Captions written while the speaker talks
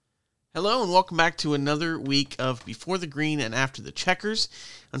Hello and welcome back to another week of Before the Green and After the Checkers.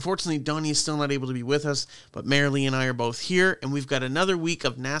 Unfortunately, Donnie is still not able to be with us, but Marilee and I are both here, and we've got another week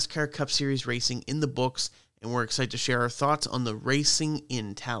of NASCAR Cup Series racing in the books, and we're excited to share our thoughts on the racing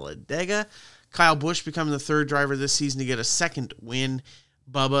in Talladega. Kyle Busch becoming the third driver this season to get a second win.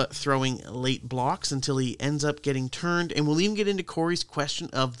 Bubba throwing late blocks until he ends up getting turned, and we'll even get into Corey's question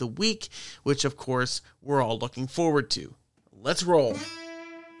of the week, which of course we're all looking forward to. Let's roll.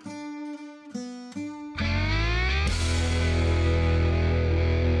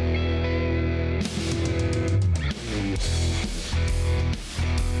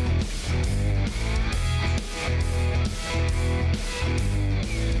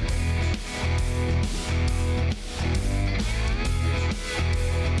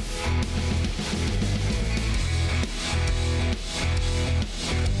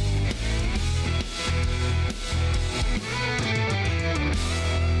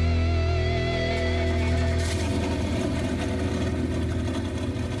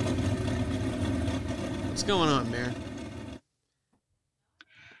 What's going on, Mare?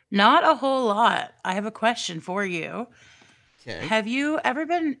 Not a whole lot. I have a question for you. Okay. Have you ever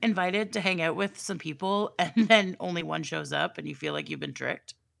been invited to hang out with some people and then only one shows up and you feel like you've been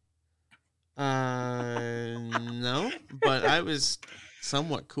tricked? No, but I was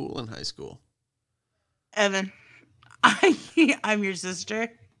somewhat cool in high school. Evan, I'm your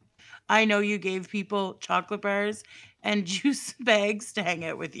sister. I know you gave people chocolate bars and juice bags to hang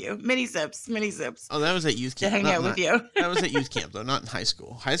out with you. Mini sips Oh, that was at youth to camp. hang out with you. That was at youth camp though, not in high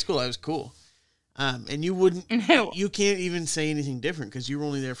school. High school, I was cool. And No. you can't even say anything different because you were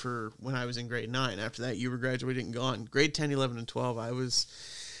only there for when I was in grade 9. After that, you were graduating and gone. Grade 10, 11, and 12, I was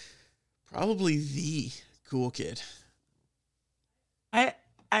probably the cool kid. I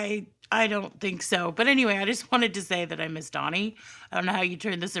I don't think so. But anyway, I just wanted to say that I miss Donnie. I don't know how you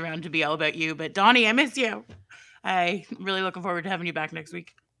turned this around to be all about you, but Donnie, I miss you. I really looking forward to having you back next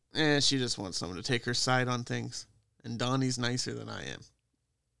week. She just wants someone to take her side on things. And Donnie's nicer than I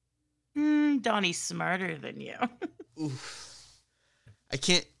am. Donnie's smarter than you. Oof. I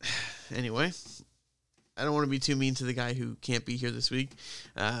can't. Anyway, I don't want to be too mean to the guy who can't be here this week.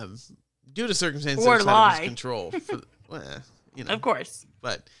 Due to circumstances Or outside of his lie. control. Of course.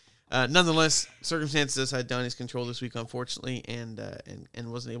 But nonetheless, circumstances outside Donnie's control this week, unfortunately, and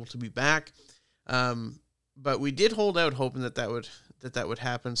wasn't able to be back. But we did hold out, hoping that would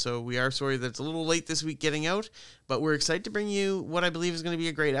happen. So we are sorry that it's a little late this week getting out, but we're excited to bring you what I believe is going to be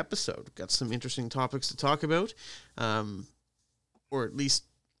a great episode. We've got some interesting topics to talk about, or at least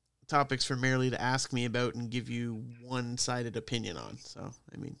topics for Marilee to ask me about and give you one-sided opinion on. So,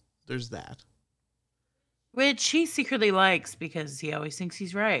 I mean, there's that. Which he secretly likes because he always thinks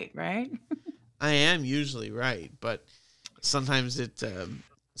he's right? I am usually right, but sometimes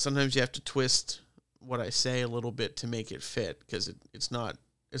sometimes you have to twist what I say a little bit to make it fit because it's not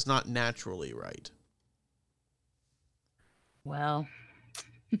naturally right. Well,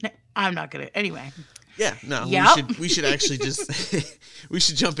 I'm not gonna. Anyway. Yeah, no, Yep. we should actually just we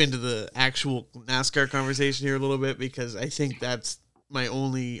should jump into the actual NASCAR conversation here a little bit because I think that's my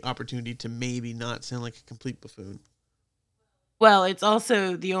only opportunity to maybe not sound like a complete buffoon. Well, it's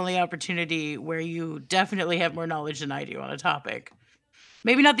also the only opportunity where you definitely have more knowledge than I do on a topic.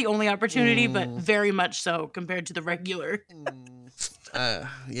 Maybe not the only opportunity, but very much so compared to the regular.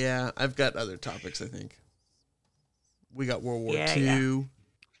 Yeah, I've got other topics, I think. We got World War II. Yeah.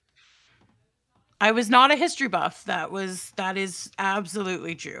 I was not a history buff. That is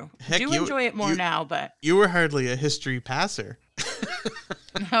absolutely true. Heck, Do enjoy it more now, but you were hardly a history passer.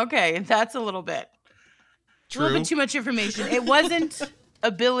 okay, that's a little bit. True. A little bit too much information. It wasn't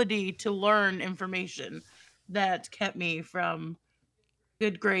ability to learn information that kept me from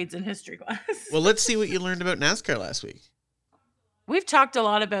good grades in history class. Well, let's see what you learned about NASCAR last week. We've talked a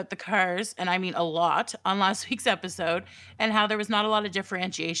lot about the cars, and I mean a lot, on last week's episode, and how there was not a lot of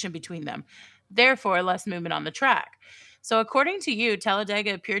differentiation between them. Therefore, less movement on the track. So according to you,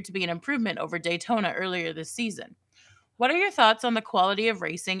 Talladega appeared to be an improvement over Daytona earlier this season. What are your thoughts on the quality of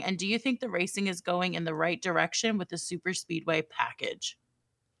racing, and do you think the racing is going in the right direction with the super speedway package?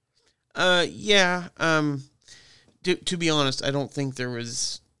 Yeah. To be honest, I don't think there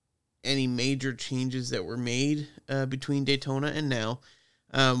was any major changes that were made between Daytona and now.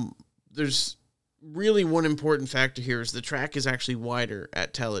 There's really one important factor here is the track is actually wider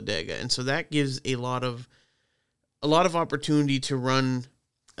at Talladega, and so that gives a lot of opportunity to run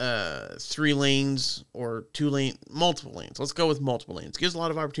 3 lanes or 2 lane, multiple lanes. Let's go with multiple lanes. Gives a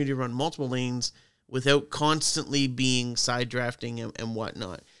lot of opportunity to run multiple lanes without constantly being side drafting and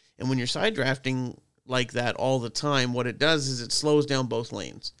whatnot. And when you're side drafting like that all the time, what it does is it slows down both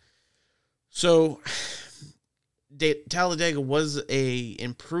lanes. So Talladega was a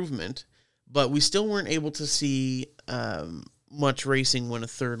improvement, but we still weren't able to see much racing when a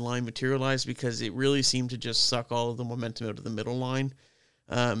third line materialized because it really seemed to just suck all of the momentum out of the middle line,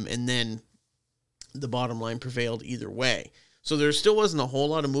 and then the bottom line prevailed either way. So there still wasn't a whole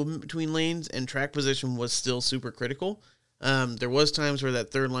lot of movement between lanes, and track position was still super critical. There was times where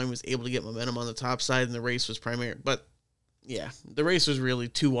that third line was able to get momentum on the top side, and the race was primary. But yeah, the race was really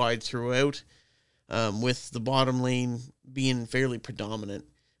too wide throughout, with the bottom lane being fairly predominant.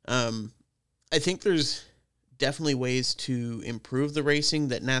 I think there's definitely ways to improve the racing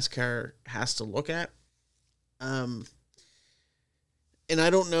that NASCAR has to look at. Um, and I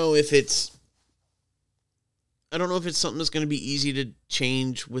don't know if it's something that's going to be easy to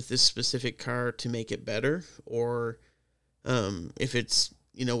change with this specific car to make it better, or if it's,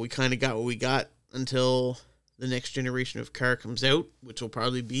 we kind of got what we got until the next generation of car comes out, which will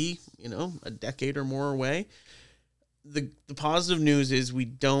probably be, a decade or more away. The positive news is we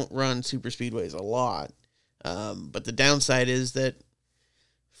don't run super speedways a lot, but the downside is that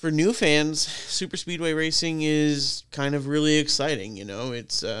for new fans, super speedway racing is kind of really exciting.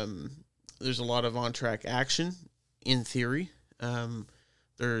 It's there's a lot of on track action. In theory,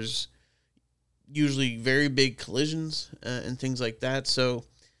 there's usually very big collisions and things like that. So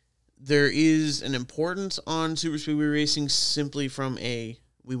there is an importance on super speedway racing simply from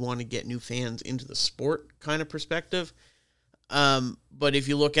we want to get new fans into the sport kind of perspective. But if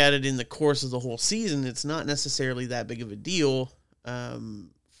you look at it in the course of the whole season, it's not necessarily that big of a deal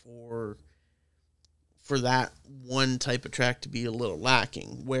for that one type of track to be a little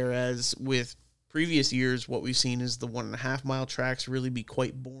lacking. Whereas with previous years, what we've seen is the 1.5 mile tracks really be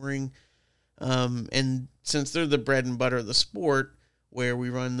quite boring. And since they're the bread and butter of the sport, where we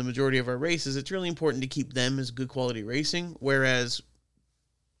run the majority of our races, it's really important to keep them as good quality racing. Whereas,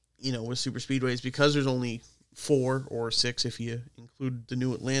 with super speedways, because there's only 4 or 6 if you include the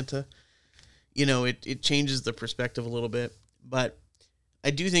new Atlanta, it changes the perspective a little bit. But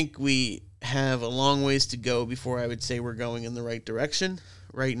I do think we have a long ways to go before I would say we're going in the right direction.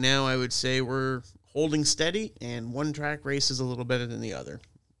 Right now, I would say we're holding steady, and one track race is a little better than the other.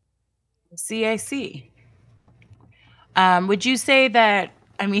 I see. Would you say that?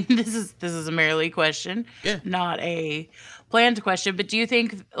 I mean, this is a merely question, Yeah. not a planned question. But do you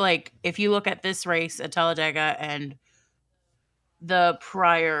think, like, if you look at this race at Talladega and the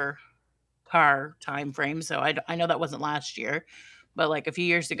prior car time frame, so I know that wasn't last year, but like a few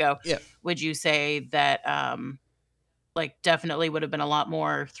years ago, Yeah. would you say that like definitely would have been a lot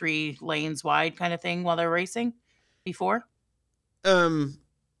more 3 lanes wide kind of thing while they're racing before? Um.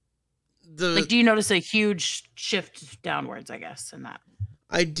 Like, The do you notice a huge shift downwards, I guess, in that?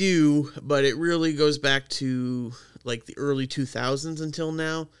 I do, but it really goes back to like the early 2000s until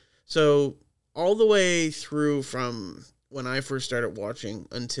now. So all the way through from when I first started watching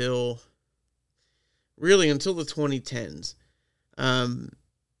until the 2010s, um,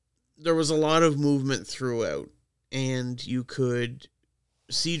 there was a lot of movement throughout, and you could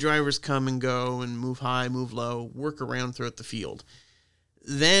see drivers come and go and move high, move low, work around throughout the field.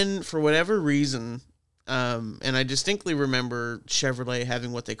 Then, for whatever reason, and I distinctly remember Chevrolet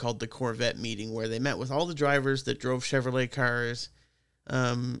having what they called the Corvette meeting, where they met with all the drivers that drove Chevrolet cars,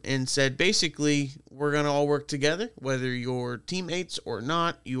 and said, basically, we're going to all work together. Whether you're teammates or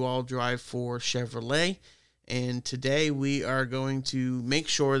not, you all drive for Chevrolet. And today we are going to make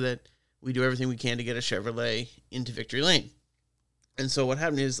sure that we do everything we can to get a Chevrolet into victory lane. And so what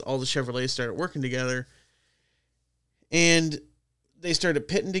happened is all the Chevrolets started working together, and they started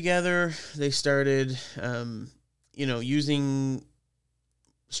pitting together. They started, using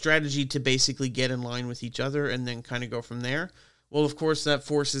strategy to basically get in line with each other and then kind of go from there. Well, of course, that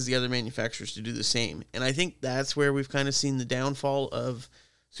forces the other manufacturers to do the same. And I think that's where we've kind of seen the downfall of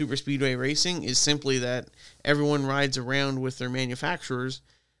super speedway racing, is simply that everyone rides around with their manufacturers,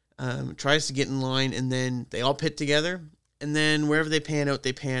 tries to get in line, and then they all pit together. And then wherever they pan out,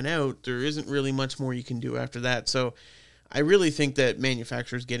 they pan out. There isn't really much more you can do after that. So I really think that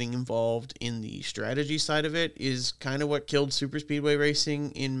manufacturers getting involved in the strategy side of it is kind of what killed super speedway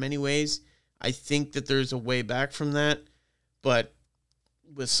racing in many ways. I think that there's a way back from that, but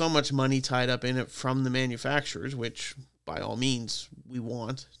with so much money tied up in it from the manufacturers, which by all means we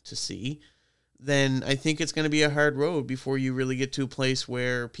want to see, then I think it's going to be a hard road before you really get to a place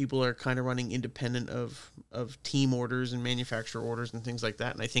where people are kind of running independent of team orders and manufacturer orders and things like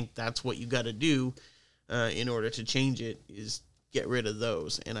that. And I think that's what you got to do in order to change it, is get rid of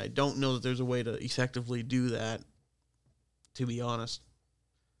those. And I don't know that there's a way to effectively do that, to be honest.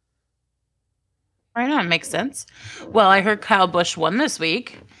 Right on, makes sense. Well, I heard Kyle Busch won this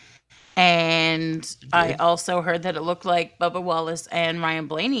week. And You I did. also heard that it looked like Bubba Wallace and Ryan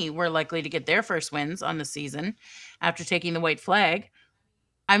Blaney were likely to get their first wins on the season after taking the white flag.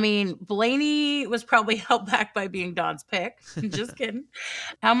 I mean, Blaney was probably held back by being Don's pick. Just kidding.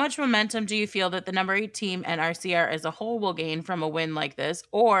 How much momentum do you feel that the number 8 team and RCR as a whole will gain from a win like this?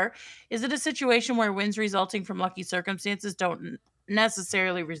 Or is it a situation where wins resulting from lucky circumstances don't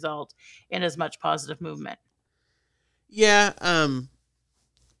necessarily result in as much positive movement? Yeah,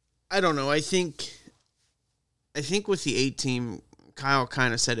 I don't know. I think with the 8 team, Kyle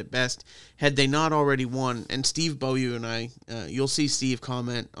kind of said it best. Had they not already won, and Steve Beaulieu and I, you'll see Steve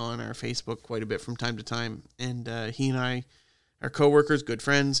comment on our Facebook quite a bit from time to time, and he and I are coworkers, good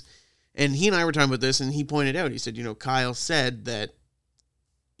friends, and he and I were talking about this, and he pointed out, he said, Kyle said that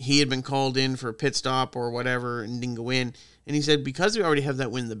he had been called in for a pit stop or whatever and didn't go in, and he said because we already have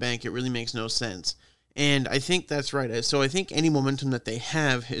that win in the bank, it really makes no sense. And I think that's right. So I think any momentum that they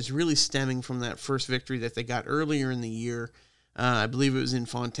have is really stemming from that first victory that they got earlier in the year. I believe it was in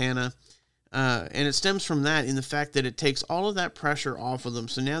Fontana. And it stems from that in the fact that it takes all of that pressure off of them.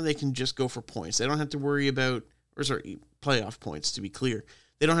 So now they can just go for points. They don't have to worry about, playoff points to be clear.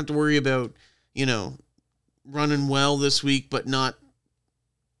 They don't have to worry about, running well this week, but not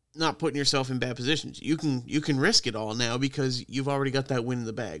putting yourself in bad positions. You can risk it all now because you've already got that win in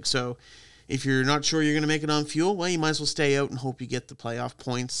the bag. So if you're not sure you're going to make it on fuel, well, you might as well stay out and hope you get the playoff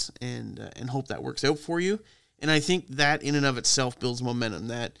points and hope that works out for you. And I think that in and of itself builds momentum.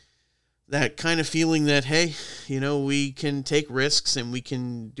 That kind of feeling that, hey, we can take risks and we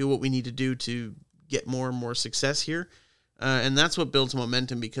can do what we need to do to get more and more success here. And that's what builds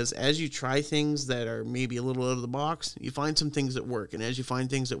momentum, because as you try things that are maybe a little out of the box, you find some things that work. And as you find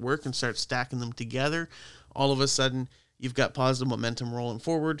things that work and start stacking them together, all of a sudden you've got positive momentum rolling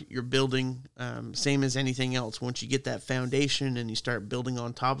forward. You're building, same as anything else. Once you get that foundation and you start building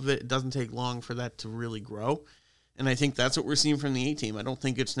on top of it, it doesn't take long for that to really grow. And I think that's what we're seeing from the A team. I don't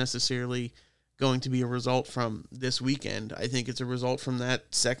think it's necessarily going to be a result from this weekend. I think it's a result from that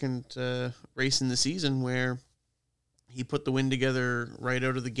second race in the season where he put the win together right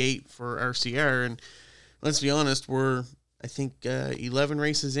out of the gate for RCR. And let's be honest, we're, I think, 11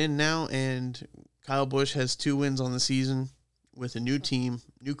 races in now, and Kyle Busch has 2 wins on the season with a new team,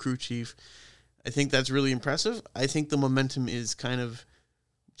 new crew chief. I think that's really impressive. I think the momentum is kind of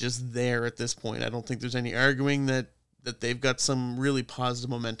just there at this point. I don't think there's any arguing that they've got some really positive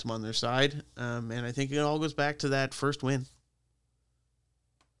momentum on their side. And I think it all goes back to that first win.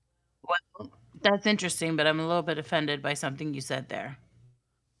 Well, that's interesting, but I'm a little bit offended by something you said there.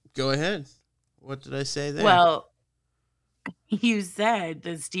 Go ahead. What did I say there? Well, you said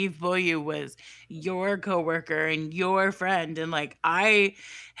that Steve Beaulieu was your coworker and your friend, and like I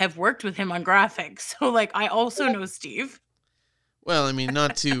have worked with him on graphics, so like I also know Steve. Well, I mean,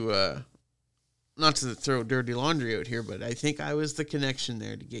 not to throw dirty laundry out here, but I think I was the connection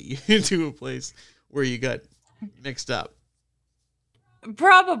there to get you to a place where you got mixed up.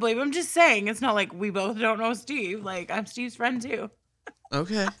 Probably, but I'm just saying it's not like we both don't know Steve. Like I'm Steve's friend too.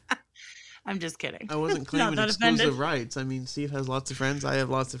 Okay. I'm just kidding. I wasn't Not claiming that offended. exclusive rights. I mean, Steve has lots of friends. I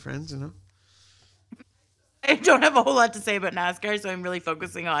have lots of friends, I don't have a whole lot to say about NASCAR, so I'm really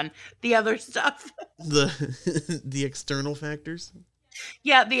focusing on the other stuff. The external factors.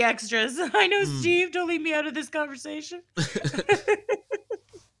 Yeah, the extras. I know Mm. Steve, don't leave me out of this conversation.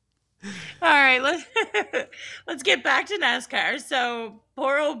 All right, let's get back to NASCAR. So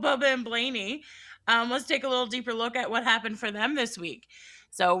poor old Bubba and Blaney. Let's take a little deeper look at what happened for them this week.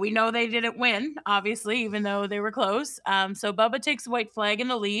 So we know they didn't win, obviously, even though they were close. So Bubba takes the white flag in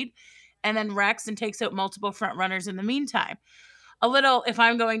the lead, and then Rex and takes out multiple front runners in the meantime. A little, if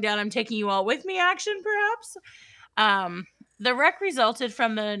I'm going down, I'm taking you all with me action, perhaps. Um, the wreck resulted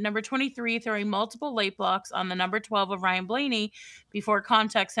from the number 23 throwing multiple late blocks on the number 12 of Ryan Blaney before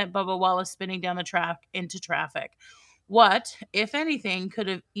contact sent Bubba Wallace spinning down the track into traffic. What, if anything, could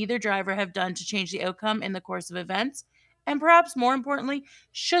have either driver have done to change the outcome in the course of events? And perhaps more importantly,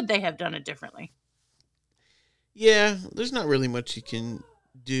 should they have done it differently? Yeah, there's not really much you can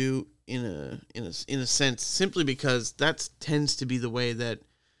do in a sense, simply because that tends to be the way that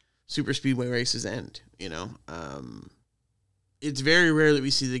super speedway races end. It's very rare that we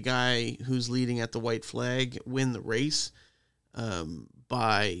see the guy who's leading at the white flag win the race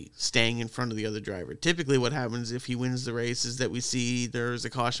by staying in front of the other driver. Typically what happens if he wins the race is that we see there's a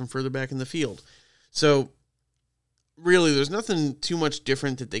caution further back in the field. So really, there's nothing too much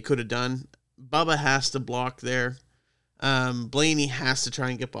different that they could have done. Bubba has to block there. Blaney has to try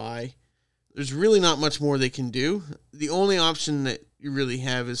and get by. There's really not much more they can do. The only option that you really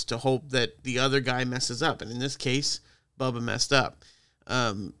have is to hope that the other guy messes up. And in this case, Bubba messed up.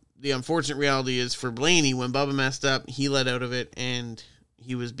 the unfortunate reality is for Blaney, when Bubba messed up, he let out of it, and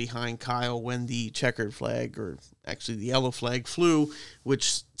he was behind Kyle when the checkered flag, or actually the yellow flag, flew,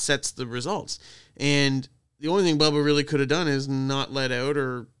 which sets the results. And the only thing Bubba really could have done is not let out,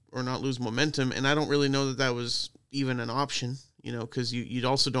 or not lose momentum. And I don't really know that that was even an option, because you'd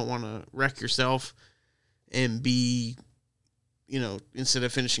also don't want to wreck yourself and be, instead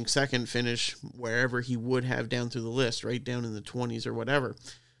of finishing second, finish wherever he would have down through the list, right down in the 20s or whatever.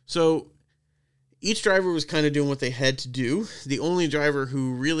 So each driver was kind of doing what they had to do. The only driver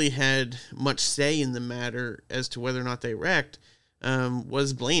who really had much say in the matter as to whether or not they wrecked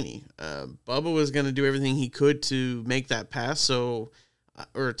was Blaney. Bubba was going to do everything he could to make that pass, or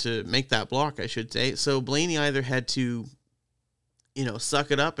to make that block, I should say. So Blaney either had to,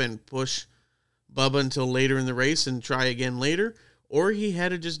 suck it up and push Bubba until later in the race and try again later, or he had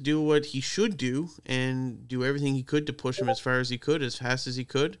to just do what he should do and do everything he could to push him as far as he could, as fast as he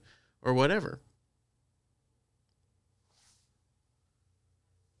could, or whatever.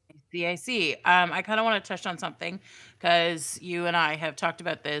 See, I see. I kind of want to touch on something because you and I have talked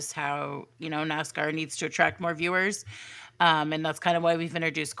about this, how, NASCAR needs to attract more viewers. And that's kind of why we've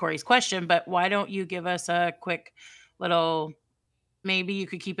introduced Corey's question. But why don't you give us a quick little, maybe you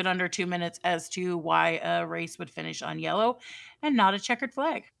could keep it under 2 minutes, as to why a race would finish on yellow and not a checkered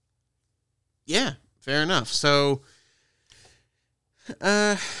flag? Yeah, fair enough. So,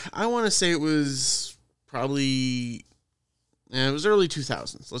 I want to say it was probably it was early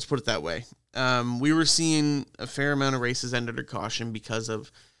 2000s. Let's put it that way. We were seeing a fair amount of races end under caution because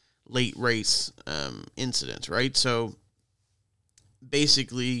of late race incidents, right? So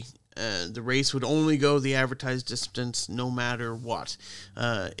basically, the race would only go the advertised distance no matter what,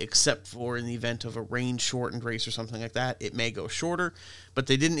 except for in the event of a rain-shortened race or something like that. It may go shorter, but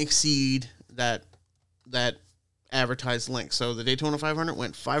they didn't exceed that advertised length. So the Daytona 500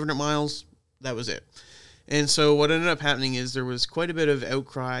 went 500 miles. That was it. And so what ended up happening is there was quite a bit of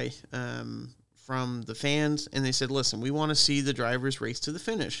outcry from the fans, and they said, listen, we want to see the drivers race to the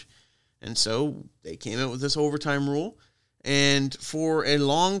finish. And so they came out with this overtime rule. And for a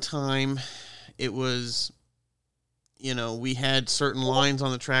long time, it was, we had certain lines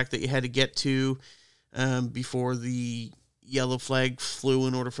on the track that you had to get to before the yellow flag flew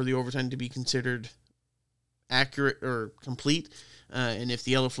in order for the overtime to be considered accurate or complete. And if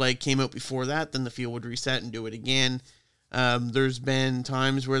the yellow flag came out before that, then the field would reset and do it again. There's been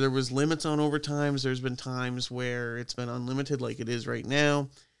times where there was limits on overtimes. There's been times where it's been unlimited like it is right now.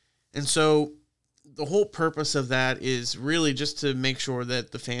 And so the whole purpose of that is really just to make sure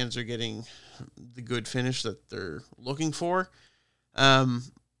that the fans are getting the good finish that they're looking for. In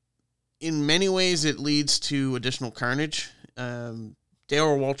many ways, it leads to additional carnage. Dale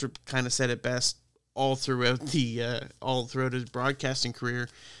Waltrip kind of said it best all throughout his broadcasting career.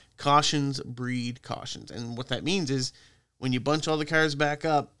 Cautions breed cautions, and what that means is when you bunch all the cars back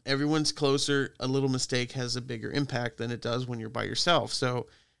up, everyone's closer. A little mistake has a bigger impact than it does when you're by yourself. So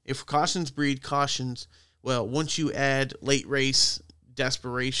if cautions breed cautions, well, once you add late race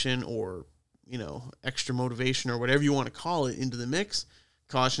desperation or, extra motivation or whatever you want to call it into the mix,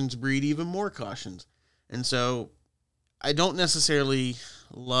 cautions breed even more cautions. And so I don't necessarily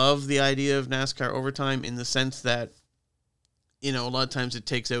love the idea of NASCAR overtime in the sense that, a lot of times it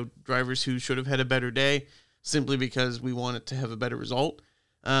takes out drivers who should have had a better day simply because we want it to have a better result.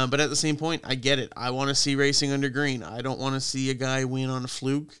 But at the same point, I get it. I want to see racing under green. I don't want to see a guy win on a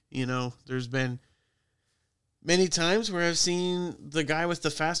fluke. There's been many times where I've seen the guy with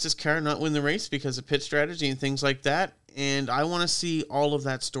the fastest car not win the race because of pit strategy and things like that. And I want to see all of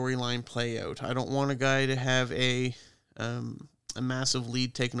that storyline play out. I don't want a guy to have a massive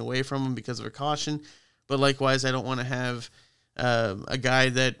lead taken away from him because of a caution. But likewise, I don't want to have a guy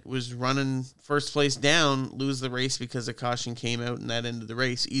that was running first place down lose the race because a caution came out and that ended the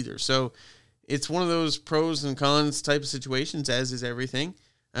race either. So it's one of those pros and cons type of situations, as is everything.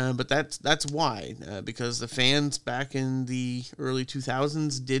 But that's why, because the fans back in the early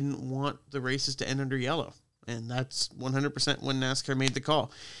 2000s didn't want the races to end under yellow. And that's 100% when NASCAR made the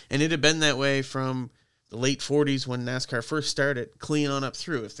call. And it had been that way from the late 40s when NASCAR first started, clean on up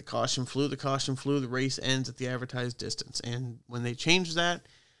through. If the caution flew, the race ends at the advertised distance. And when they changed that,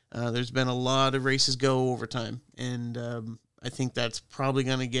 there's been a lot of races go overtime. And I think that's probably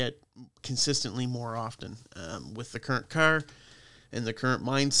going to get consistently more often with the current car and the current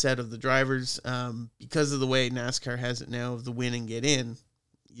mindset of the drivers. Because of the way NASCAR has it now of the win and get in,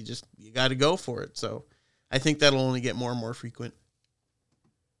 you got to go for it. So I think that'll only get more and more frequent.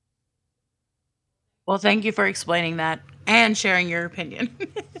 Well, thank you for explaining that and sharing your opinion.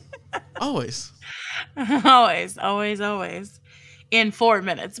 Always. Always, always, always. in 4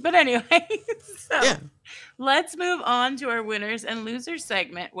 minutes. But anyway, so Yeah. let's move on to our winners and losers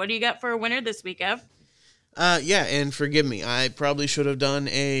segment. What do you got for a winner this week, Ev? Yeah, and forgive me, I probably should have done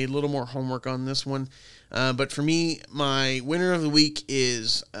a little more homework on this one. But for me, my winner of the week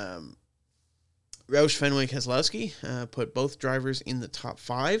is Roush Fenway Keselowski. Put both drivers in the top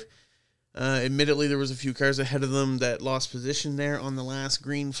five. Admittedly, there was a few cars ahead of them that lost position there on the last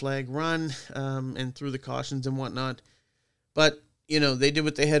green flag run and through the cautions and whatnot. But, they did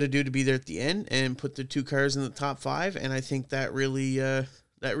what they had to do to be there at the end and put the two cars in the top five. And I think that really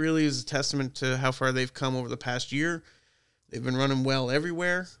is a testament to how far they've come over the past year. They've been running well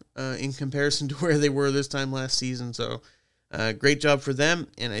everywhere in comparison to where they were this time last season. So great job for them.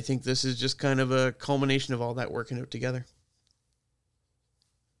 And I think this is just kind of a culmination of all that working out together.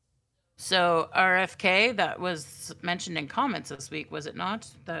 So RFK, that was mentioned in comments this week, was it not?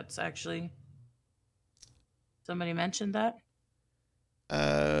 That's actually somebody mentioned that.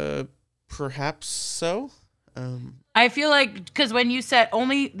 Perhaps so. I feel like because when you said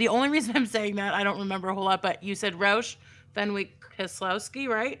the only reason I'm saying that, I don't remember a whole lot, but you said Roush Fenwick Keselowski,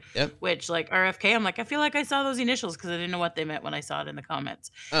 right? Yep. Which like RFK, I'm like, I feel like I saw those initials because I didn't know what they meant when I saw it in the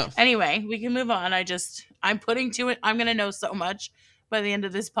comments. Oh. Anyway, we can move on. I'm putting to it. I'm gonna know so much by the end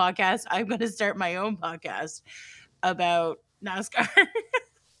of this podcast. I'm gonna start my own podcast about NASCAR.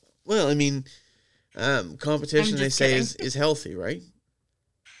 Well, I mean, competition they say kidding. is healthy, right?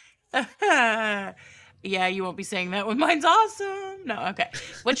 Yeah, you won't be saying that when mine's awesome. No, okay.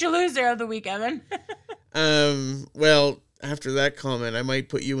 What's your loser of the week, Evan? Well, after that comment, I might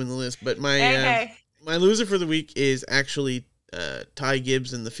put you in the list, but my my loser for the week is actually Ty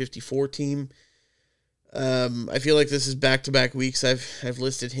Gibbs and the 54 team. I feel like this is back-to-back weeks I've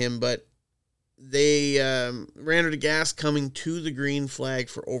listed him, but they ran out of gas coming to the green flag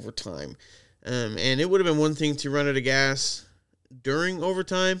for overtime. And it would have been one thing to run out of gas during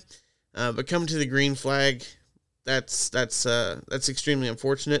overtime, but coming to the green flag, that's extremely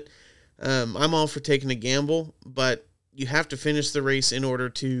unfortunate. I'm all for taking a gamble, but you have to finish the race in order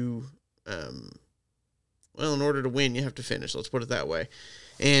to, in order to win, you have to finish. Let's put it that way.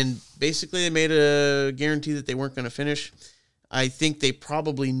 And basically, they made a guarantee that they weren't going to finish. I think they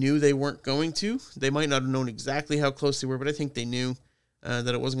probably knew they weren't going to. They might not have known exactly how close they were, but I think they knew that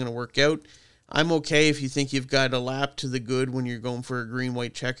it wasn't going to work out. I'm okay if you think you've got a lap to the good when you're going for a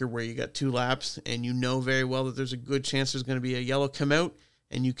green-white checker where you got 2 laps and you know very well that there's a good chance there's going to be a yellow come out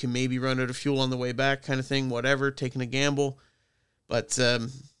and you can maybe run out of fuel on the way back kind of thing, whatever, taking a gamble. But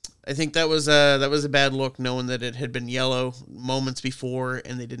I think that was a bad look knowing that it had been yellow moments before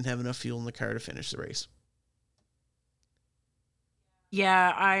and they didn't have enough fuel in the car to finish the race.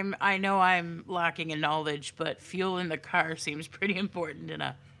 Yeah, I know I'm lacking in knowledge, but fuel in the car seems pretty important in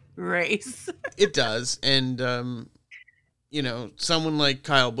a race. It does. And, someone like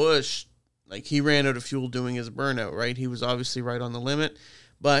Kyle Busch, like he ran out of fuel doing his burnout, right? He was obviously right on the limit,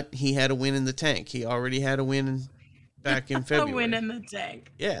 but he had a win in the tank. He already had a win back in February. A win in the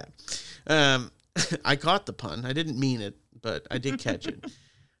tank. Yeah. I caught the pun. I didn't mean it, but I did catch it.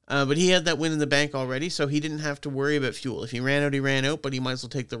 But he had that win in the bank already, so he didn't have to worry about fuel. If he ran out, he ran out, but he might as well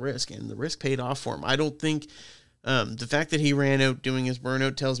take the risk, and the risk paid off for him. I don't think the fact that he ran out doing his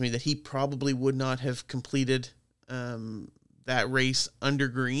burnout tells me that he probably would not have completed that race under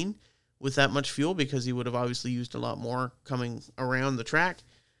green with that much fuel because he would have obviously used a lot more coming around the track.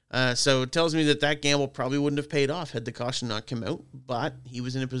 So it tells me that gamble probably wouldn't have paid off had the caution not come out, but he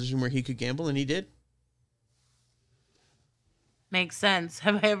was in a position where he could gamble, and he did. Makes sense.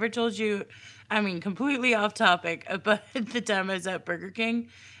 Have I ever told you, completely off topic, but the time I was at Burger King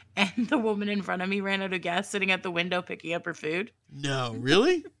and the woman in front of me ran out of gas sitting at the window picking up her food? No,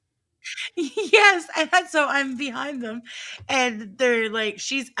 really? Yes, and so I'm behind them, and they're like,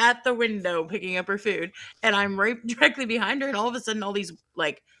 she's at the window picking up her food, and I'm right directly behind her, and all of a sudden, all these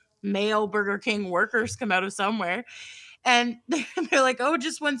like male Burger King workers come out of somewhere, and they're like, "Oh,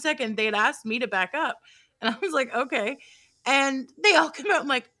 just 1 second." They had asked me to back up, and I was like, "Okay," and they all come out and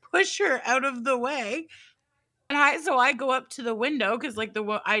like push her out of the way, and I go up to the window because like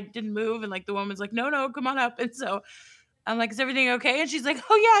I didn't move, and like the woman's like, "No, come on up," and so I'm like, "Is everything okay?" And she's like,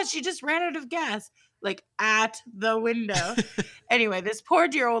 "Oh yeah, she just ran out of gas." Like at the window. Anyway, this poor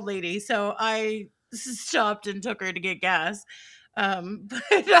dear old lady. So I stopped and took her to get gas. But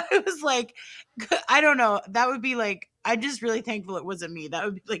I was like, I don't know. That would be like, I'm just really thankful it wasn't me. That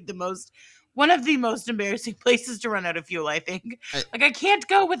would be like one of the most embarrassing places to run out of fuel, I think. Like I can't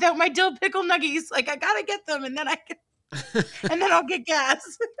go without my dill pickle nuggies. Like I gotta get them and then and then I'll get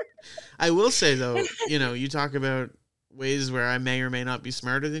gas. I will say though, you talk about ways where I may or may not be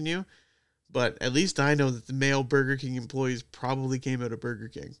smarter than you, But at least I know that the male Burger King employees probably came out of Burger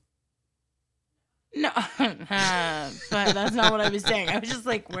King. No, but that's not what I was saying. I was just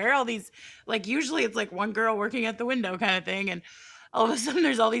like, where are all these, like, usually it's like one girl working at the window kind of thing. And all of a sudden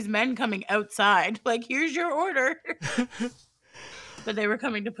there's all these men coming outside. Like, here's your order. But they were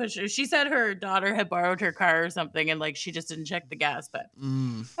coming to push her. She said her daughter had borrowed her car or something and like she just didn't check the gas. But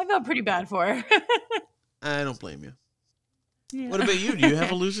I felt pretty bad for her. I don't blame you. Yeah. What about you? Do you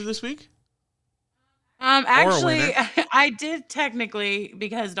have a loser this week? Actually, I did technically,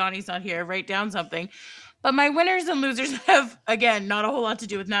 because Donnie's not here, write down something. But my winners and losers have, again, not a whole lot to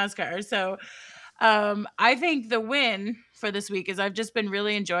do with NASCAR. So I think the win for this week is I've just been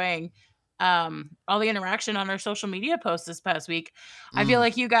really enjoying all the interaction on our social media posts this past week. I feel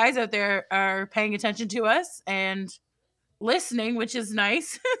like you guys out there are paying attention to us and listening, which is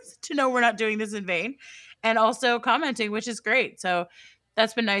nice to know we're not doing this in vain, and also commenting, which is great. So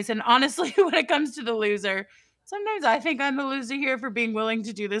that's been nice. And honestly, when it comes to the loser, sometimes I think I'm the loser here for being willing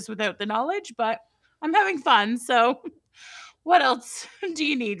to do this without the knowledge, but I'm having fun. So what else do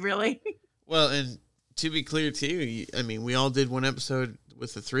you need, really? Well, and to be clear to you, I mean, we all did one episode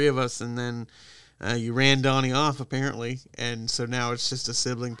with the three of us, and then you ran Donnie off, apparently. And so now it's just a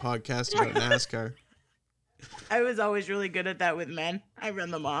sibling podcast about NASCAR. I was always really good at that with men. I run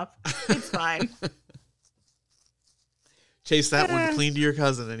them off. It's fine. Chase that one clean to your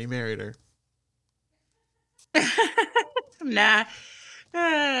cousin, and he married her. Nah.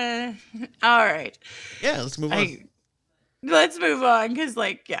 All right. Yeah, let's move on. Let's move on, because,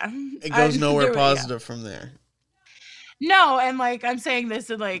 like, yeah. It goes nowhere positive from there. No, and, like, I'm saying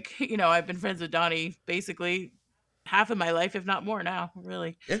this, and, like, you know, I've been friends with Donnie basically half of my life, if not more now,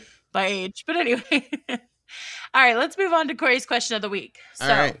 really, by age. But anyway. All right, let's move on to Corey's question of the week. All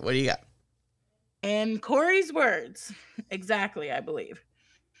right, what do you got? In Corey's words, exactly, I believe.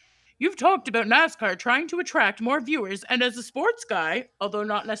 You've talked about NASCAR trying to attract more viewers, and as a sports guy, although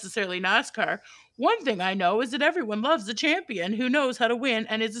not necessarily NASCAR, one thing I know is that everyone loves a champion who knows how to win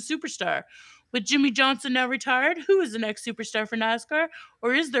and is a superstar. With Jimmy Johnson now retired, who is the next superstar for NASCAR,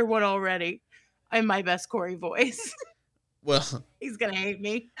 or is there one already? In my best Corey voice. Well, he's gonna hate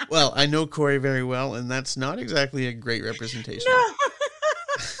me. Well, I know Corey very well, and that's not exactly a great representation. No.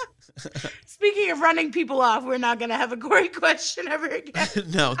 Speaking of running people off, we're not gonna have a Corey question ever again.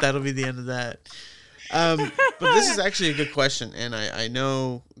 No, that'll be the end of that. But this is actually a good question, and I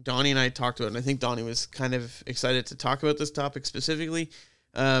know Donnie and I talked about it, and I think Donnie was kind of excited to talk about this topic specifically.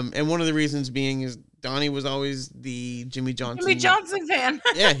 And one of the reasons being is Donnie was always the Jimmy Johnson fan.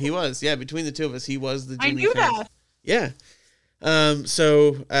 Yeah, he was. Yeah, between the two of us, he was the Jimmy I knew fan. that. Yeah.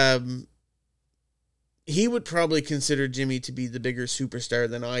 He would probably consider Jimmy to be the bigger superstar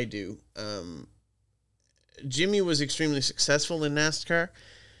than I do. Jimmy was extremely successful in NASCAR,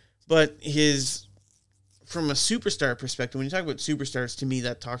 but from a superstar perspective, when you talk about superstars, to me,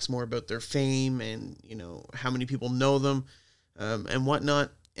 that talks more about their fame and, you know, how many people know them, and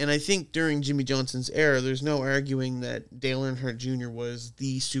whatnot. And I think during Jimmy Johnson's era, there's no arguing that Dale Earnhardt Jr. was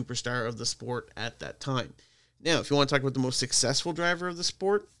the superstar of the sport at that time. Now, if you want to talk about the most successful driver of the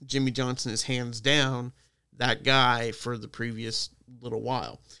sport, Jimmy Johnson is hands down that guy for the previous little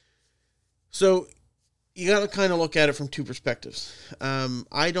while. So you got to kind of look at it from two perspectives.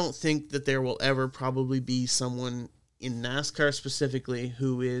 I don't think that there will ever probably be someone in NASCAR specifically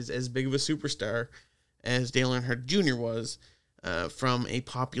who is as big of a superstar as Dale Earnhardt Jr. was from a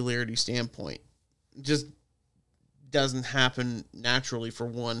popularity standpoint. Just doesn't happen naturally, for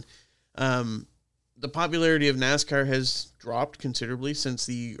one. The popularity of NASCAR has dropped considerably since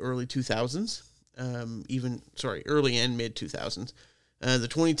the early 2000s, early and mid 2000s. The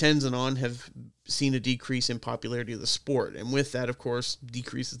 2010s and on have seen a decrease in popularity of the sport, and with that, of course,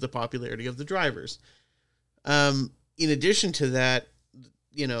 decreases the popularity of the drivers. In addition to that,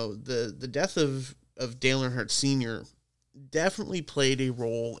 you know, the death of Dale Earnhardt Sr. definitely played a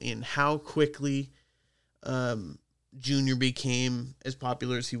role in how quickly Junior became as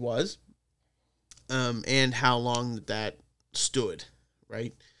popular as he was. And how long that stood,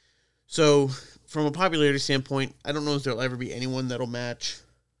 right? So, from a popularity standpoint, I don't know if there'll ever be anyone that'll match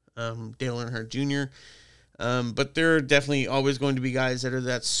Dale Earnhardt Jr., but there are definitely always going to be guys that are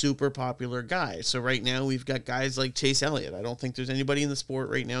that super popular guy. So right now, we've got guys like Chase Elliott. I don't think there's anybody in the sport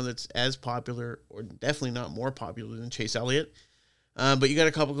right now that's as popular, or definitely not more popular than Chase Elliott. But you got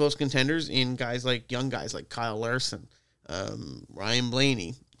a couple close contenders in young guys like Kyle Larson, Ryan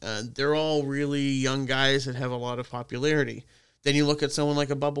Blaney. They're all really young guys that have a lot of popularity. Then you look at someone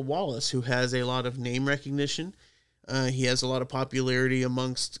like a Bubba Wallace, who has a lot of name recognition. He has a lot of popularity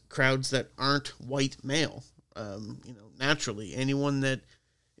amongst crowds that aren't white male. Naturally, anyone that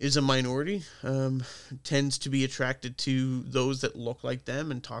is a minority, tends to be attracted to those that look like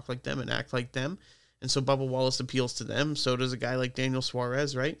them and talk like them and act like them. And so Bubba Wallace appeals to them. So does a guy like Daniel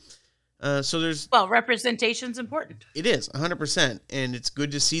Suarez, right? So there's Well, representation's important. it is 100%, and it's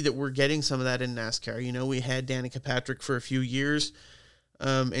good to see that we're getting some of that in NASCAR. You know, we had Danica Patrick for a few years,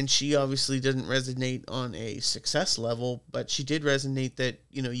 and she obviously didn't resonate on a success level, but she did resonate that,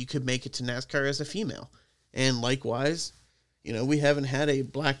 you know, you could make it to NASCAR as a female. And likewise, you know, we haven't had a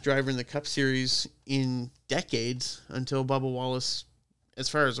black driver in the Cup Series in decades until Bubba Wallace. As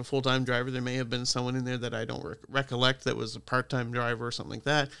far as a full-time driver, there may have been someone in there that I don't recollect that was a part-time driver or something like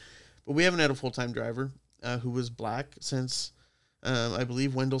that. But we haven't had a full-time driver who was black since, I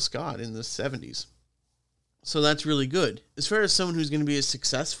believe, Wendell Scott in the 70s. So that's really good. As far as someone who's going to be as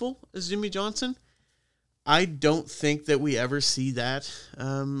successful as Jimmy Johnson, I don't think that we ever see that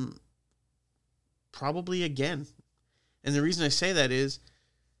probably again. And the reason I say that is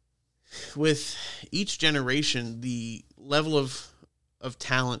with each generation, the level of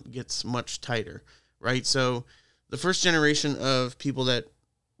talent gets much tighter, right? So the first generation of people that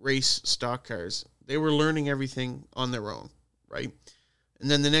race stock cars, they were learning everything on their own, right? And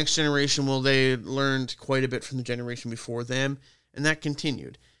then the next generation, well, they learned quite a bit from the generation before them, and that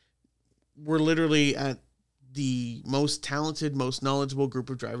continued. We're literally at the most talented, most knowledgeable group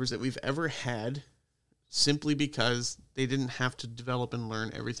of drivers that we've ever had, simply because they didn't have to develop and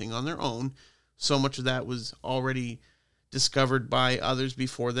learn everything on their own. So much of that was already discovered by others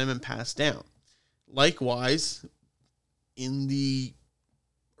before them and passed down. Likewise, in the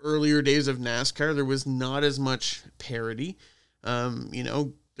earlier days of NASCAR, there was not as much parity. You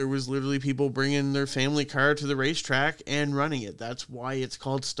know, there was literally people bringing their family car to the racetrack and running it. That's why it's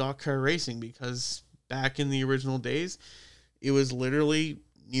called stock car racing, because back in the original days, it was literally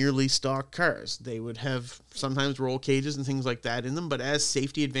nearly stock cars. They would have sometimes roll cages and things like that in them, but as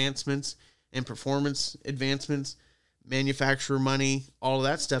safety advancements and performance advancements, manufacturer money, all of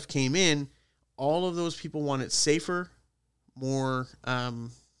that stuff came in, all of those people wanted safer, more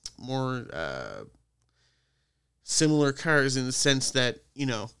similar cars, in the sense that, you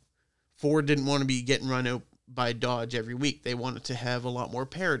know, Ford didn't want to be getting run out by Dodge every week. They wanted to have a lot more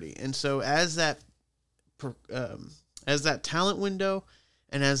parity. And so as that talent window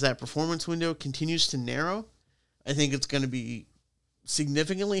and as that performance window continues to narrow, I think it's going to be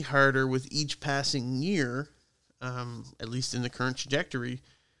significantly harder with each passing year, at least in the current trajectory,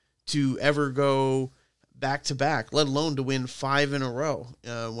 to ever go back to back, let alone to win 5 in a row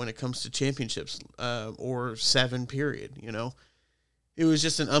when it comes to championships, or 7 period. You know, it was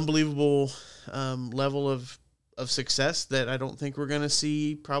just an unbelievable level of success that I don't think we're going to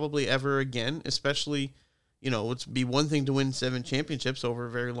see probably ever again, especially, you know, it's be one thing to win 7 championships over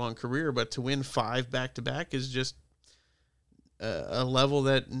a very long career, but to win 5 back to back is just a level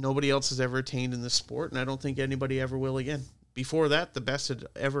that nobody else has ever attained in the sport, and I don't think anybody ever will again. Before that, the best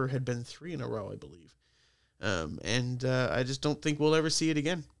had been 3 in a row, I believe. I just don't think we'll ever see it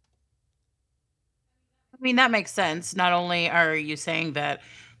again. I mean, that makes sense. Not only are you saying that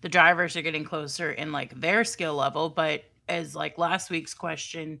the drivers are getting closer in like their skill level, but as like last week's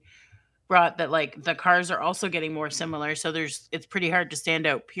question brought that like the cars are also getting more similar. So it's pretty hard to stand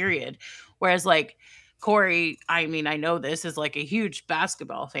out, period. Whereas like Corey, I mean, I know this is like a huge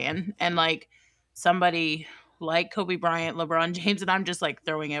basketball fan, and like somebody like Kobe Bryant, LeBron James, and I'm just like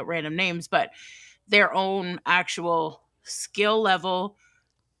throwing out random names, but their own actual skill level,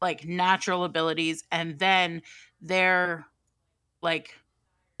 like natural abilities, and then their like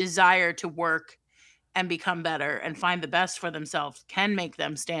desire to work and become better and find the best for themselves can make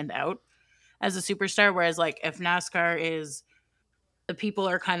them stand out as a superstar. Whereas like if NASCAR is, the people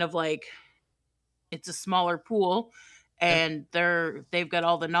are kind of like, it's a smaller pool Yeah. and they've got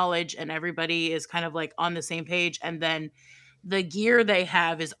all the knowledge and everybody is kind of like on the same page, and then the gear they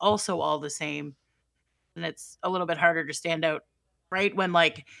have is also all the same, and it's a little bit harder to stand out, right? When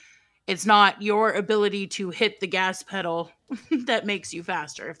like it's not your ability to hit the gas pedal that makes you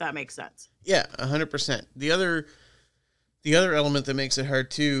faster, if that makes sense. Yeah, 100%. The other element that makes it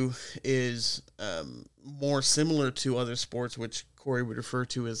hard too is more similar to other sports, which Corey would refer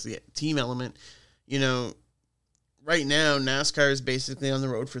to as the team element. You know, right now NASCAR is basically on the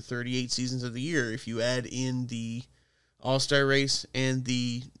road for 38 seasons of the year. If you add in the All-Star race and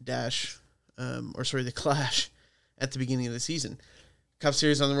the the Clash at the beginning of the season, Cup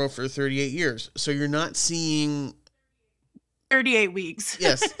Series on the road for 38 years. So you're not seeing 38 weeks.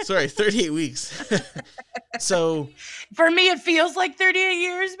 Yes, sorry, 38 weeks. So for me, it feels like 38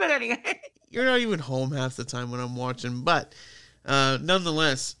 years, but anyway. You're not even home half the time when I'm watching. But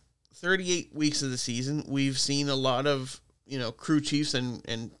nonetheless, 38 weeks of the season, we've seen a lot of, crew chiefs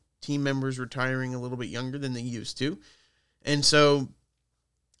and team members retiring a little bit younger than they used to. And so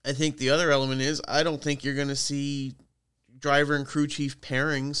I think the other element is I don't think you're going to see driver and crew chief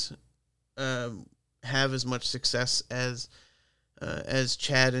pairings have as much success as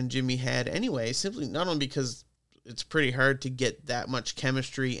Chad and Jimmy had anyway, simply not only because it's pretty hard to get that much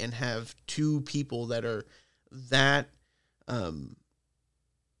chemistry and have two people that are that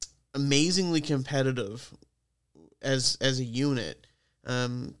amazingly competitive as a unit,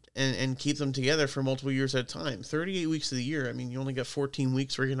 and keep them together for multiple years at a time. 38 weeks of the year. I mean, you only got 14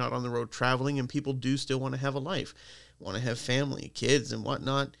 weeks where you're not on the road traveling, and people do still want to have a life, want to have family, kids, and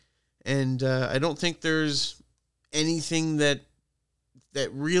whatnot. And I don't think there's anything that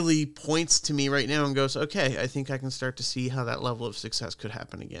really points to me right now and goes, okay, I think I can start to see how that level of success could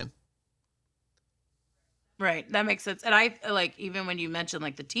happen again. Right. That makes sense. And I like, even when you mentioned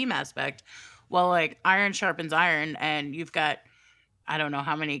like the team aspect, well, like iron sharpens iron, and you've got, I don't know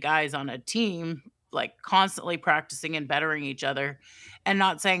how many guys on a team, like constantly practicing and bettering each other. And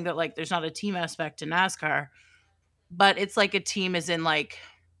not saying that like there's not a team aspect to NASCAR, but it's like a team is in like,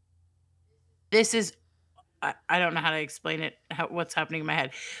 this is, I don't know how to explain it, what's happening in my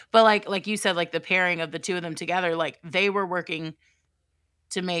head, but like you said, like the pairing of the two of them together, like they were working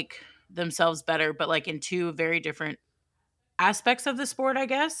to make themselves better, but like in two very different aspects of the sport, I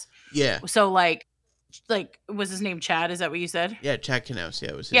guess. Yeah. So like was his name Chad? Is that what you said? Yeah, Chad Knaus,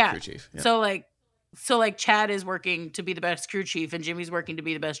 was his Yeah. crew chief. Yeah. So like Chad is working to be the best crew chief and Jimmy's working to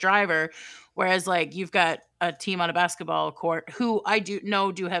be the best driver, whereas like you've got a team on a basketball court who I do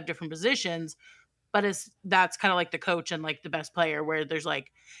have different positions, but that's kind of like the coach and like the best player, where there's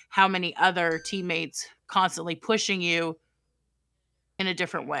like how many other teammates constantly pushing you in a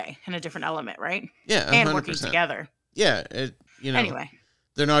different way, in a different element, right? Yeah, 100%. And working together. Yeah, Anyway,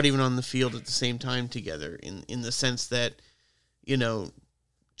 they're not even on the field at the same time together in the sense that,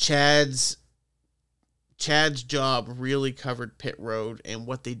 Chad's job really covered pit road and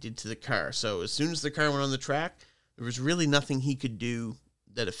what they did to the car. So as soon as the car went on the track, there was really nothing he could do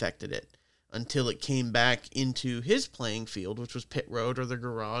that affected it until it came back into his playing field, which was pit road or the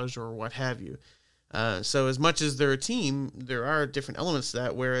garage or what have you. So as much as they're a team, there are different elements to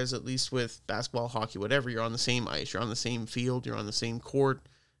that, whereas at least with basketball, hockey, whatever, you're on the same ice, you're on the same field, you're on the same court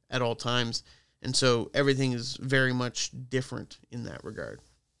at all times. And so everything is very much different in that regard.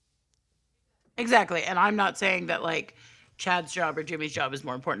 Exactly. And I'm not saying that like Chad's job or Jimmy's job is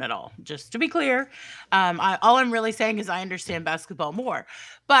more important at all. Just to be clear, all I'm really saying is I understand basketball more,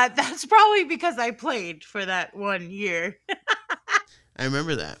 but that's probably because I played for that 1 year. I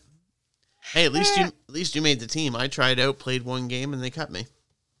remember that. Hey, at least you made the team. I tried out, played one game, and they cut me.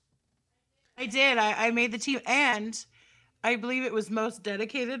 I did. I made the team, and I believe it was most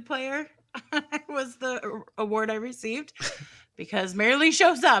dedicated player was the award I received. Because Mary Lee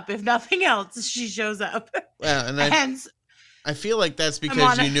shows up. If nothing else, she shows up. Well, and I feel like that's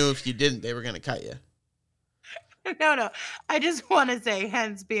because you knew if you didn't, they were going to cut you. No. I just want to say,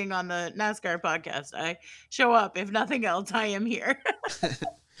 hence being on the NASCAR podcast, I show up. If nothing else, I am here.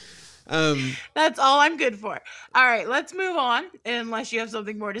 That's all I'm good for. All right, let's move on. Unless you have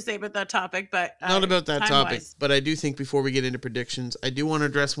something more to say about that topic, but not about that topic. But I do think before we get into predictions, I do want to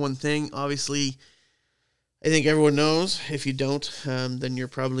address one thing. Obviously, I think everyone knows. If you don't, then you're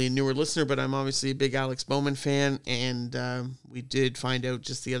probably a newer listener, but I'm obviously a big Alex Bowman fan, and we did find out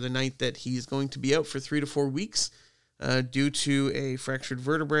just the other night that he's going to be out for 3 to 4 weeks due to a fractured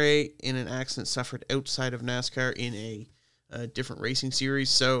vertebrae in an accident suffered outside of NASCAR in a different racing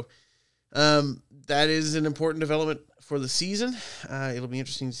series. So that is an important development for the season. It'll be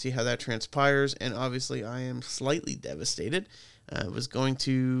interesting to see how that transpires, and obviously I am slightly devastated. I was going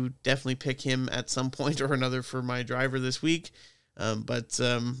to definitely pick him at some point or another for my driver this week. But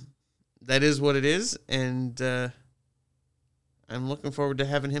that is what it is. And I'm looking forward to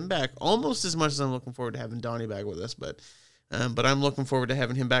having him back almost as much as I'm looking forward to having Donnie back with us. But I'm looking forward to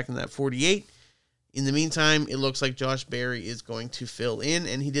having him back in that 48. In the meantime, it looks like Josh Berry is going to fill in,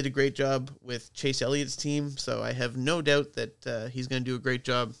 and he did a great job with Chase Elliott's team. So I have no doubt that he's going to do a great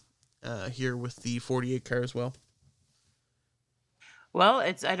job here with the 48 car as well. Well,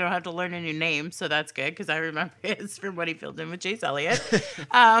 I don't have to learn a new name, so that's good because I remember it's from when he filled in with Chase Elliott.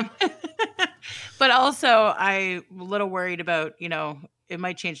 But also, I'm a little worried about, it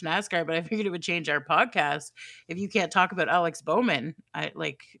might change NASCAR, but I figured it would change our podcast. If you can't talk about Alex Bowman,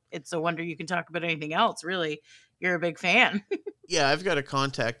 it's a wonder you can talk about anything else. Really, you're a big fan. Yeah, I've got a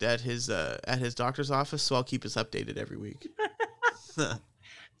contact at his doctor's office, so I'll keep us updated every week.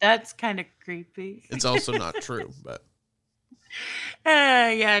 That's kind of creepy. It's also not true, but.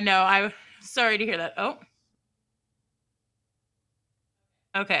 Yeah, no, I'm sorry to hear that. Oh.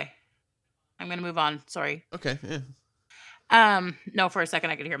 Okay. I'm going to move on. Sorry. Okay, yeah. No, for a second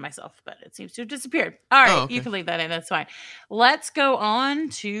I could hear myself, but it seems to have disappeared. All Oh, right, you okay. can leave that in. That's fine. Let's go on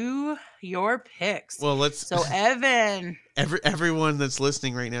to your picks. Well, let's. So, Evan. Everyone that's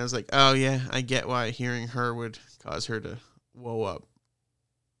listening right now is like, oh yeah, I get why hearing her would cause her to whoa up.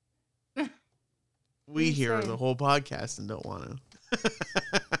 We hear the whole podcast and don't want to.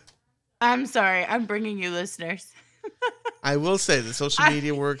 I'm sorry. I'm bringing you listeners. I will say the social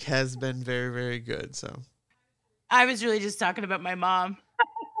media work has been very, very good. So I was really just talking about my mom.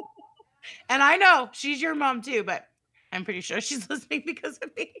 And I know she's your mom too, but I'm pretty sure she's listening because of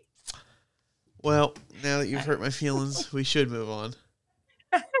me. Well, now that you've hurt my feelings, we should move on.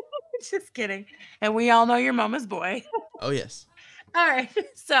 Just kidding. And we all know your mama's boy. Oh, yes. All right.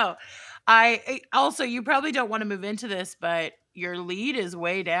 So I also, you probably don't want to move into this, but your lead is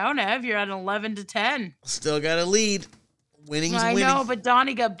way down, Ev. You're at 11 to 10. Still got a lead. Winning's winning. I know, but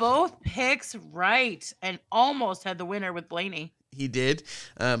Donnie got both picks right and almost had the winner with Blaney. He did.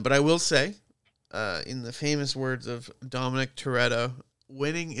 But I will say, in the famous words of Dominic Toretto,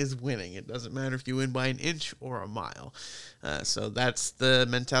 winning is winning. It doesn't matter if you win by an inch or a mile. So that's the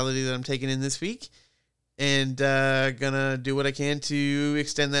mentality that I'm taking in this week. And gonna do what I can to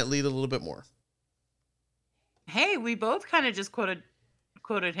extend that lead a little bit more. Hey, we both kind of just quoted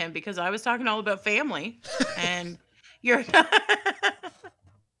him because I was talking all about family. And you're...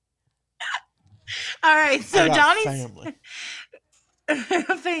 All right, so Donnie's... family.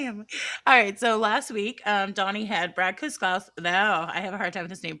 Family. All right, so last week, Donnie had Brad Keselowski. No, I have a hard time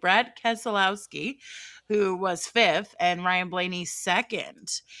with his name. Brad Keselowski, who was 5th, and Ryan Blaney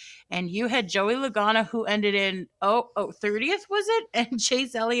 2nd. And you had Joey Logano, who ended in 30th, was it? And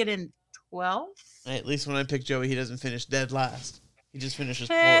Chase Elliott in 12th. At least when I pick Joey, he doesn't finish dead last. He just finishes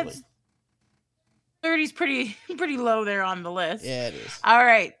poorly. 30's pretty low there on the list. Yeah, it is. All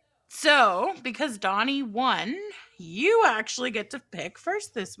right. So, because Donnie won, you actually get to pick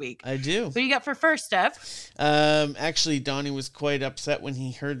first this week. I do. What do you got for first, Steph? Actually, Donnie was quite upset when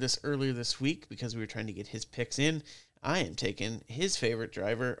he heard this earlier this week because we were trying to get his picks in. I am taking his favorite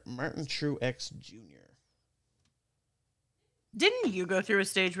driver, Martin Truex Jr. Didn't you go through a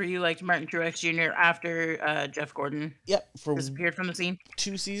stage where you liked Martin Truex Jr. after Jeff Gordon disappeared from the scene?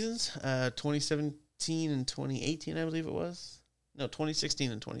 2 seasons, 2017 and 2018, I believe it was. No,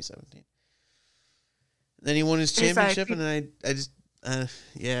 2016 and 2017. Then he won his championship, and then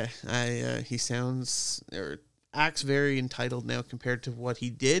he sounds or acts very entitled now compared to what he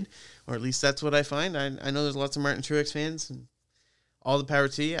did, or at least that's what I find. I know there's lots of Martin Truex fans, and all the power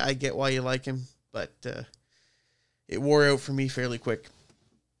to you. I get why you like him, but it wore out for me fairly quick.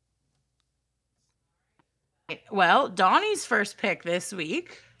 Well, Donnie's first pick this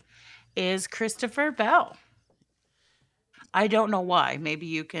week is Christopher Bell. I don't know why. Maybe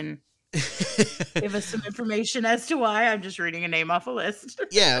you can give us some information as to why. I'm just reading a name off a list.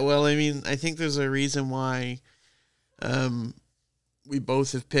 Yeah, well, I mean, I think there's a reason why we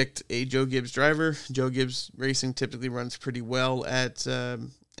both have picked a Joe Gibbs driver. Joe Gibbs Racing typically runs pretty well at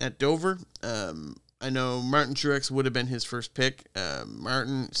Dover. I know Martin Truex would have been his first pick.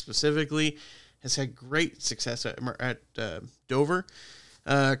 Martin specifically has had great success at Dover.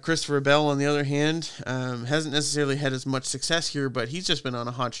 Christopher Bell, on the other hand, hasn't necessarily had as much success here, but he's just been on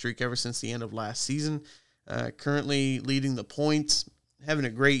a hot streak ever since the end of last season. Currently leading the points, having a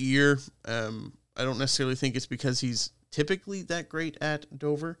great year. I don't necessarily think it's because he's typically that great at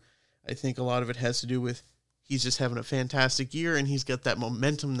Dover. I think a lot of it has to do with he's just having a fantastic year, and he's got that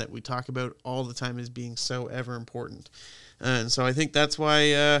momentum that we talk about all the time as being so ever important. And so I think that's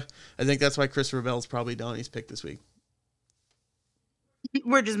why Christopher Bell is probably Donnie's pick this week.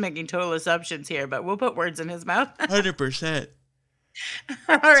 We're just making total assumptions here, but we'll put words in his mouth. 100%.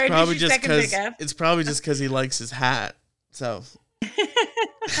 All right, it's probably just because he likes his hat. So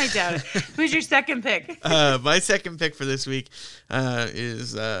I doubt it. Who's your second pick? My second pick for this week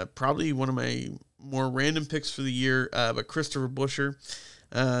is probably one of my more random picks for the year, but Christopher Buescher.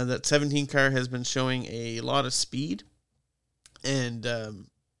 That 17 car has been showing a lot of speed, and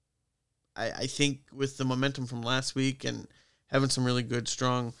I think with the momentum from last week and having some really good,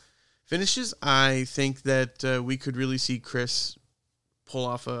 strong finishes, I think that we could really see Chris pull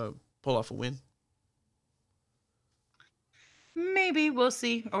off a win. Maybe, we'll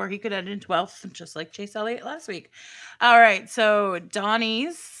see. Or he could end in 12th, just like Chase Elliott last week. All right, so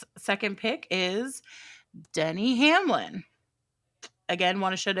Donnie's second pick is Denny Hamlin. Again,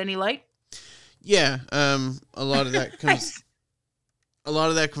 want to shed any light? Yeah, a lot of that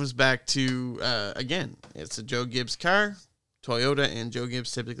comes back to again, it's a Joe Gibbs car. Toyota and Joe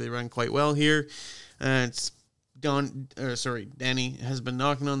Gibbs typically run quite well here. It's Danny has been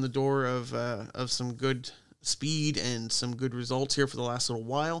knocking on the door of some good speed and some good results here for the last little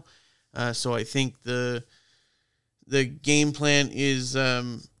while. So I think the game plan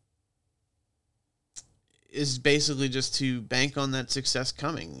is basically just to bank on that success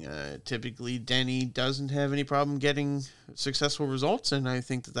coming. Typically, Danny doesn't have any problem getting successful results, and I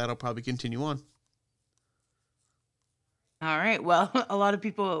think that that'll probably continue on. All right. Well, a lot of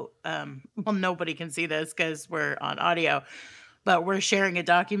people, nobody can see this because we're on audio, but we're sharing a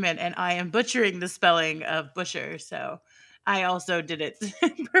document and I am butchering the spelling of butcher. So I also did it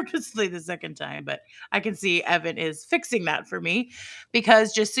purposely the second time, but I can see Evan is fixing that for me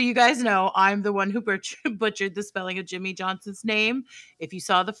because just so you guys know, I'm the one who butchered the spelling of Jimmy Johnson's name. If you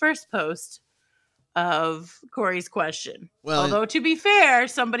saw the first post of Corey's question, Well, although to be fair,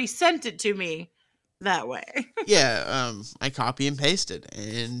 somebody sent it to me that way. Yeah, I copy and pasted,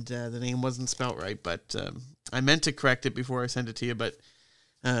 and the name wasn't spelt right, but I meant to correct it before I sent it to you, but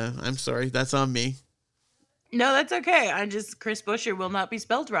I'm sorry, that's on me. No, that's okay. Chris Busher will not be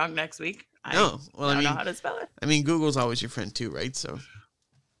spelled wrong next week. I know how to spell it. I mean, Google's always your friend too, right? So.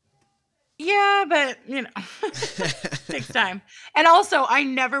 Yeah, but, takes time. And also, I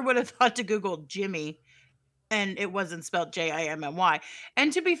never would have thought to Google Jimmy, and it wasn't spelled Jimmy.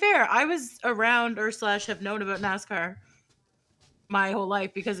 And to be fair, I was around / have known about NASCAR my whole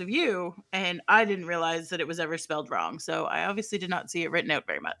life because of you, and I didn't realize that it was ever spelled wrong. So I obviously did not see it written out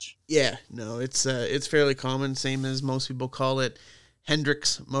very much. Yeah, no, it's fairly common, same as most people call it,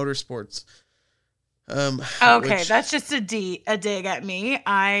 Hendricks Motorsports. Okay, that's just a dig at me.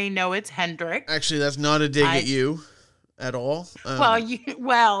 I know it's Hendrick. Actually, that's not a dig at you at all.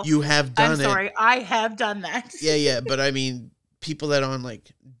 You have done it. I'm sorry, I have done that. Yeah, but I mean, people that are on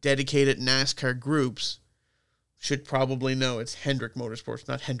like dedicated NASCAR groups should probably know it's Hendrick Motorsports,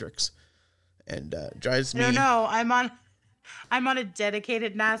 not Hendricks, and drives me. No, I'm on a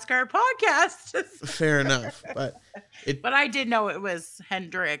dedicated NASCAR podcast. Fair enough, but I did know it was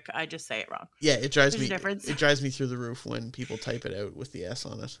Hendrick. I just say it wrong. Yeah, it drives me. It drives me through the roof when people type it out with the S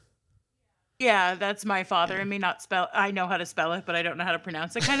on it. Yeah, that's my father and me not spell. I know how to spell it, but I don't know how to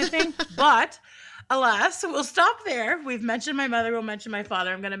pronounce it, kind of thing. But alas, we'll stop there. We've mentioned my mother. We'll mention my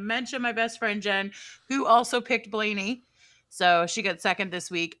father. I'm going to mention my best friend Jen, who also picked Blaney. So she got second this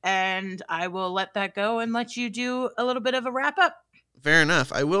week, and I will let that go and let you do a little bit of a wrap up. Fair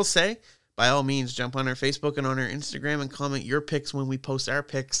enough. I will say, by all means, jump on our Facebook and on our Instagram and comment your picks when we post our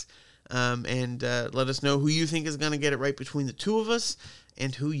picks, and let us know who you think is going to get it right between the two of us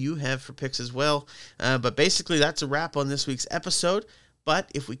and who you have for picks as well. But basically, that's a wrap on this week's episode.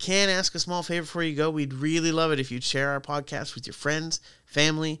 But if we can ask a small favor before you go, we'd really love it if you'd share our podcast with your friends,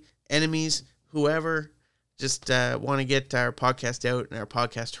 family, enemies, whoever. Just want to get our podcast out and our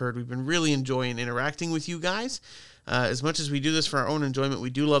podcast heard. We've been really enjoying interacting with you guys. As much as we do this for our own enjoyment, we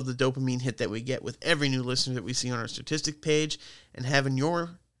do love the dopamine hit that we get with every new listener that we see on our statistic page, and having you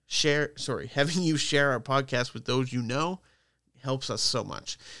share our podcast with those you know helps us so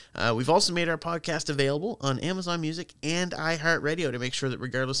much. We've also made our podcast available on Amazon Music and iHeartRadio to make sure that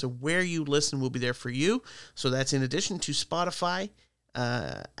regardless of where you listen, we'll be there for you. So that's in addition to Spotify,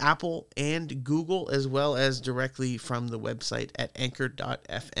 Apple, and Google, as well as directly from the website at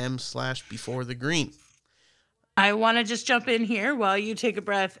anchor.fm/beforethegreen. I want to just jump in here while you take a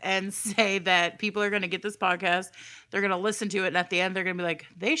breath and say that people are going to get this podcast. They're going to listen to it, and at the end, they're going to be like,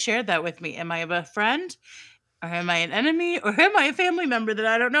 they shared that with me. Am I a friend? Or am I an enemy? Or am I a family member that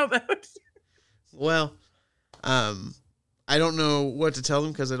I don't know about? Well, I don't know what to tell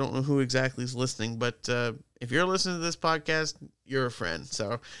them because I don't know who exactly is listening. But if you're listening to this podcast, you're a friend.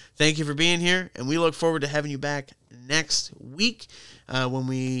 So thank you for being here. And we look forward to having you back next week when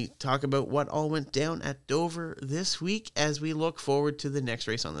we talk about what all went down at Dover this week as we look forward to the next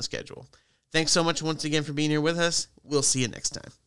race on the schedule. Thanks so much once again for being here with us. We'll see you next time.